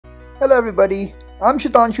Hello everybody, I'm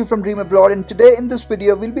Shitanshu from Dream Abroad, and today in this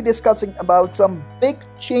video we'll be discussing about some big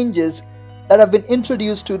changes that have been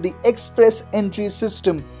introduced to the express entry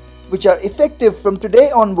system, which are effective from today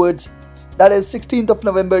onwards, that is 16th of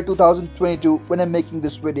November 2022 when I'm making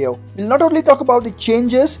this video. We'll not only talk about the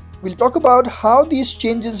changes, we'll talk about how these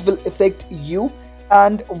changes will affect you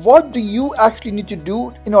and what do you actually need to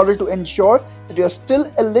do in order to ensure that you're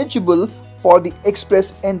still eligible for the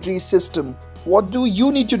express entry system. What do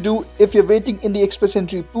you need to do if you're waiting in the express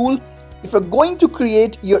entry pool, if you're going to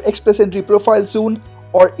create your express entry profile soon,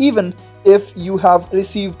 or even if you have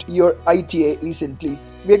received your ITA recently.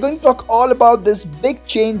 We're going to talk all about this big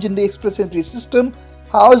change in the express entry system.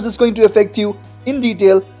 How is this going to affect you in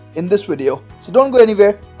detail in this video? So don't go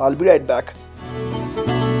anywhere, I'll be right back.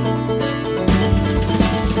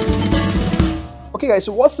 Okay guys,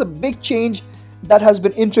 so what's the big change that has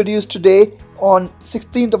been introduced today on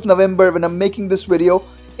 16th of November when I'm making this video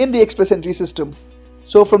in the express entry system?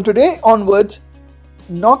 So from today onwards,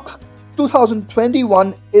 NOC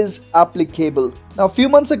 2021 is applicable. Now a few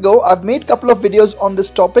months ago I've made a couple of videos on this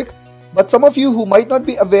topic, but some of you who might not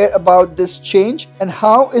be aware about this change and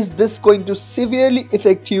how is this going to severely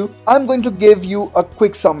affect you, I'm going to give you a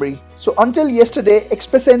quick summary. So until yesterday,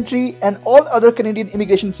 express entry and all other Canadian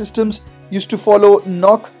immigration systems used to follow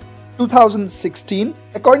NOC 2016,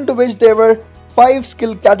 according to which there were 5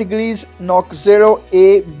 skill categories: NOC 0,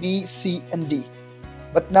 A, B, C and D.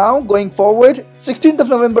 But now going forward, 16th of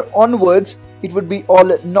November onwards, it would be all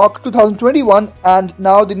NOC 2021, and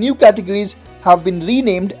now the new categories have been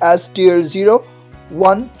renamed as Tier 0,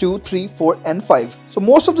 1, 2, 3, 4 and 5. So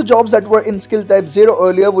most of the jobs that were in skill type 0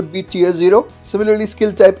 earlier would be Tier 0. Similarly,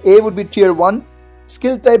 skill type A would be Tier 1.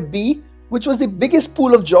 Skill type B, which was the biggest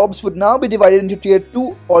pool of jobs, would now be divided into Tier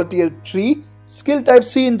 2 or Tier 3. Skill type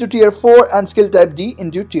C into Tier 4 and skill type D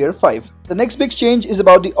into Tier 5. The next big change is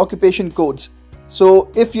about the occupation codes. So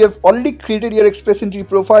if you have already created your express entry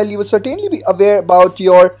profile, you will certainly be aware about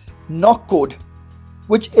your NOC code,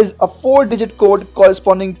 which is a 4-digit code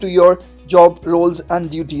corresponding to your job roles and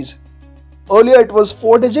duties. Earlier it was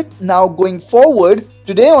 4-digit, now going forward,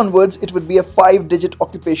 today onwards, it would be a 5-digit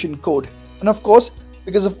occupation code. And of course,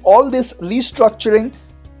 because of all this restructuring,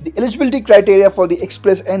 the eligibility criteria for the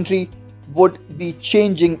express entry would be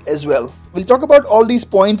changing as well. We'll talk about all these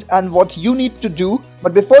points and what you need to do,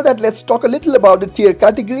 but before that, let's talk a little about the tier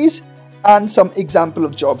categories and some example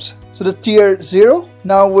of jobs. So the Tier 0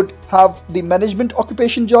 now would have the management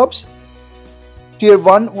occupation jobs. Tier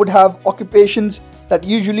 1 would have occupations that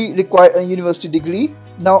usually require a university degree.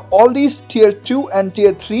 Now all these Tier 2 and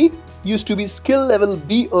Tier 3 used to be skill level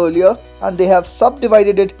B earlier, and they have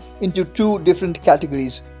subdivided it into 2 different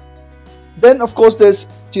categories. Then of course there's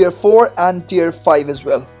Tier 4 and Tier 5 as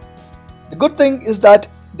well. The good thing is that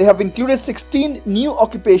they have included 16 new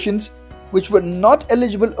occupations which were not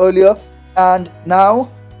eligible earlier, and now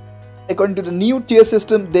according to the new tier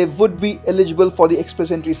system they would be eligible for the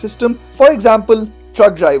express entry system. For example,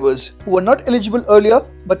 truck drivers who were not eligible earlier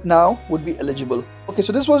but now would be eligible. Okay,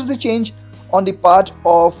 so this was the change on the part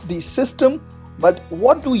of the system, but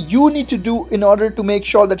what do you need to do in order to make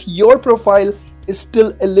sure that your profile is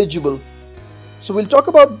still eligible? So we'll talk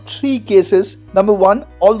about 3 cases. Number 1,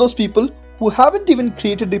 all those people who haven't even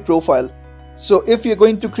created the profile. So if you're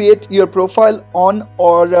going to create your profile on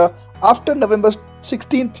or after November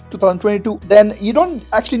 16th 2022, then you don't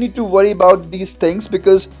actually need to worry about these things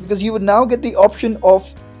because you would now get the option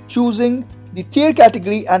of choosing the tier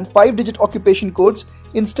category and 5-digit occupation codes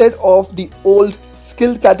instead of the old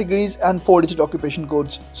skill categories and 4-digit occupation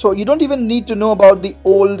codes. So you don't even need to know about the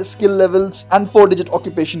old skill levels and 4-digit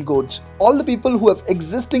occupation codes. All the people who have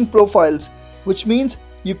existing profiles, which means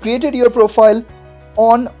you created your profile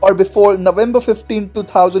on or before November 15,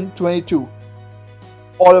 2022.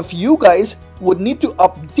 All of you guys would need to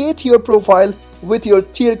update your profile with your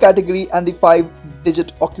tier category and the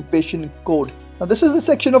 5-digit occupation code. Now this is the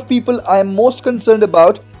section of people I am most concerned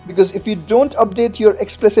about, because if you don't update your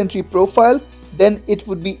express entry profile, then it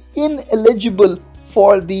would be ineligible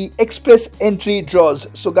for the express entry draws.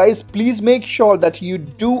 So guys, please make sure that you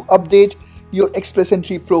do update your express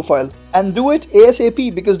entry profile and do it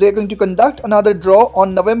ASAP, because they're going to conduct another draw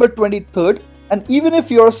on November 23rd, and even if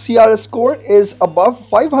your CRS score is above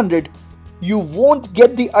 500, you won't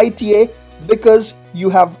get the ITA because you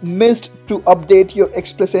have missed to update your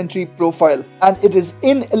express entry profile and it is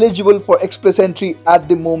ineligible for express entry at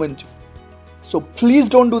the moment. So please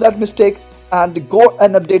don't do that mistake and go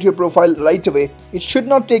and update your profile right away. It should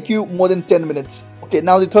not take you more than 10 minutes. Okay,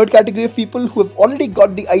 now the third category of people who have already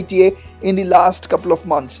got the ITA in the last couple of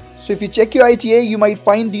months. So if you check your ITA, you might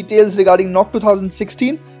find details regarding NOC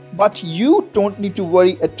 2016, but you don't need to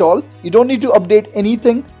worry at all. You don't need to update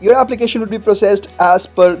anything. Your application would be processed as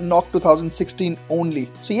per NOC 2016 only.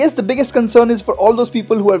 So yes, the biggest concern is for all those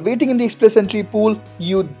people who are waiting in the Express Entry pool.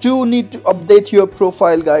 You do need to update your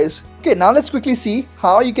profile, guys. Okay, now let's quickly see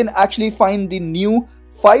how you can actually find the new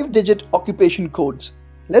 5-digit occupation codes.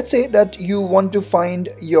 Let's say that you want to find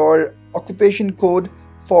your occupation code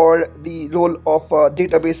for the role of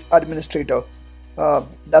database administrator.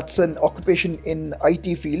 That's an occupation in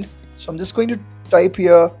IT field. So I'm just going to type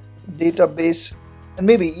here database, and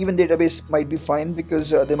maybe even database might be fine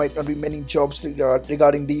because there might not be many jobs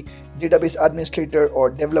regarding the database administrator or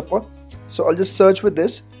developer. So I'll just search with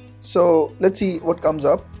this. So let's see what comes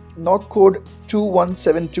up. NOC code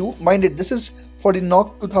 2172. Mind it, this is for the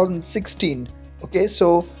NOC 2016. Okay,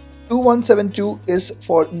 so 2172 is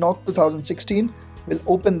for NOC 2016. We'll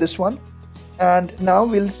open this one, and now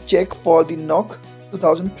we'll check for the NOC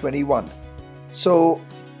 2021. So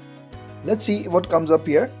let's see what comes up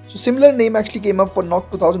here. So similar name actually came up for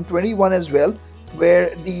NOC 2021 as well,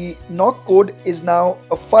 where the NOC code is now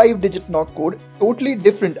a 5-digit NOC code, totally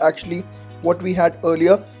different actually what we had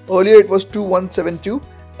earlier. Earlier it was 2172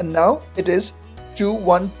 and now it is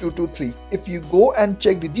 21223. If you go and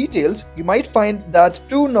check the details, you might find that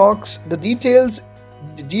 2 NOCs, the details,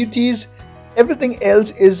 the duties, everything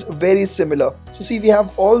else is very similar. So see, we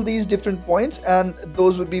have all these different points and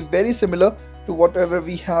those would be very similar to whatever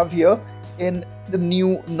we have here in the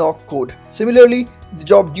new NOC code. Similarly, the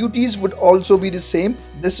job duties would also be the same.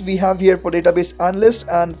 This we have here for database analyst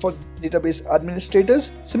and for database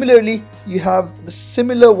administrators. Similarly, you have the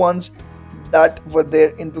similar ones that were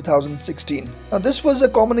there in 2016. Now this was a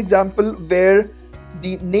common example where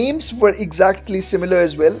the names were exactly similar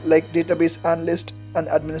as well, like database analyst and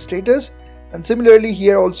administrators. And similarly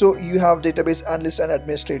here also you have database analyst and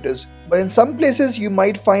administrators. But in some places you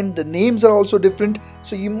might find the names are also different.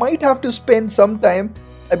 So you might have to spend some time.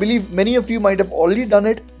 I believe many of you might have already done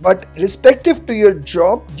it. But respective to your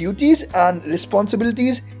job duties and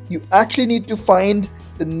responsibilities, you actually need to find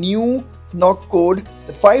the new NOC code,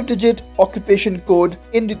 the 5-digit occupation code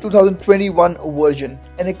in the 2021 version,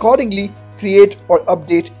 and accordingly create or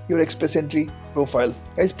update your Express Entry profile.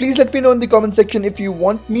 Guys, please let me know in the comment section if you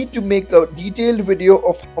want me to make a detailed video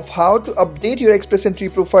of how to update your Express Entry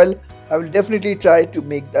profile. I will definitely try to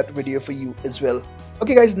make that video for you as well.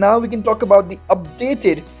 Okay guys, now we can talk about the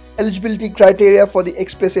updated eligibility criteria for the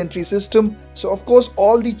Express Entry system. So of course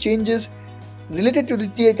all the changes related to the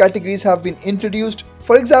tier categories have been introduced.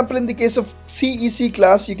 For example, in the case of CEC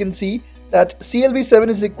class, you can see that CLB 7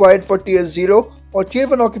 is required for tier 0 or tier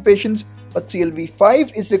 1 occupations, but CLB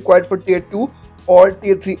 5 is required for tier 2 or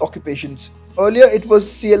tier 3 occupations. Earlier it was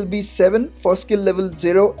CLB 7 for skill level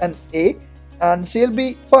 0 and A and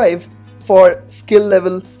CLB 5 for skill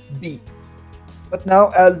level B. But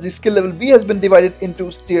now as the skill level B has been divided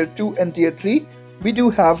into tier 2 and tier 3, we do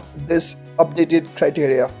have this updated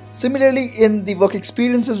criteria. Similarly in the work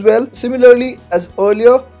experience as well, similarly as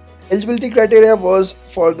earlier, eligibility criteria was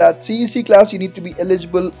for that CEC class you need to be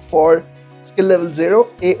eligible for skill level 0,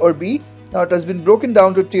 A or B. Now it has been broken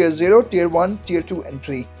down to tier 0, tier 1, tier 2 and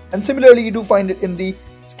 3. And similarly you do find it in the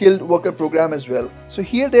skilled worker program as well. So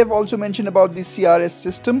here they have also mentioned about the CRS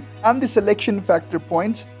system and the selection factor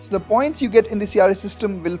points. So the points you get in the CRS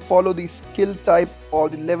system will follow the skill type or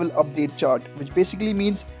the level update chart, which basically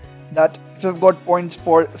means that if you've got points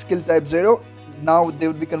for skill type 0, now they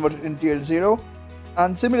would be converted in tier 0.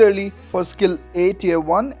 And similarly for skill A tier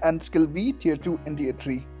 1 and skill B tier 2 and tier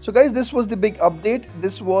 3. So guys, this was the big update.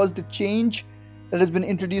 This was the change that has been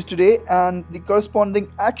introduced today and the corresponding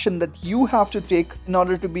action that you have to take in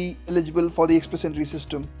order to be eligible for the Express Entry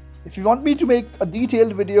system. If you want me to make a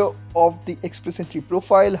detailed video of the Express Entry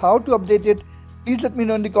profile, how to update it, please let me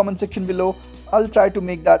know in the comment section below. I'll try to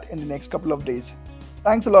make that in the next couple of days.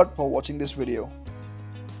 Thanks a lot for watching this video.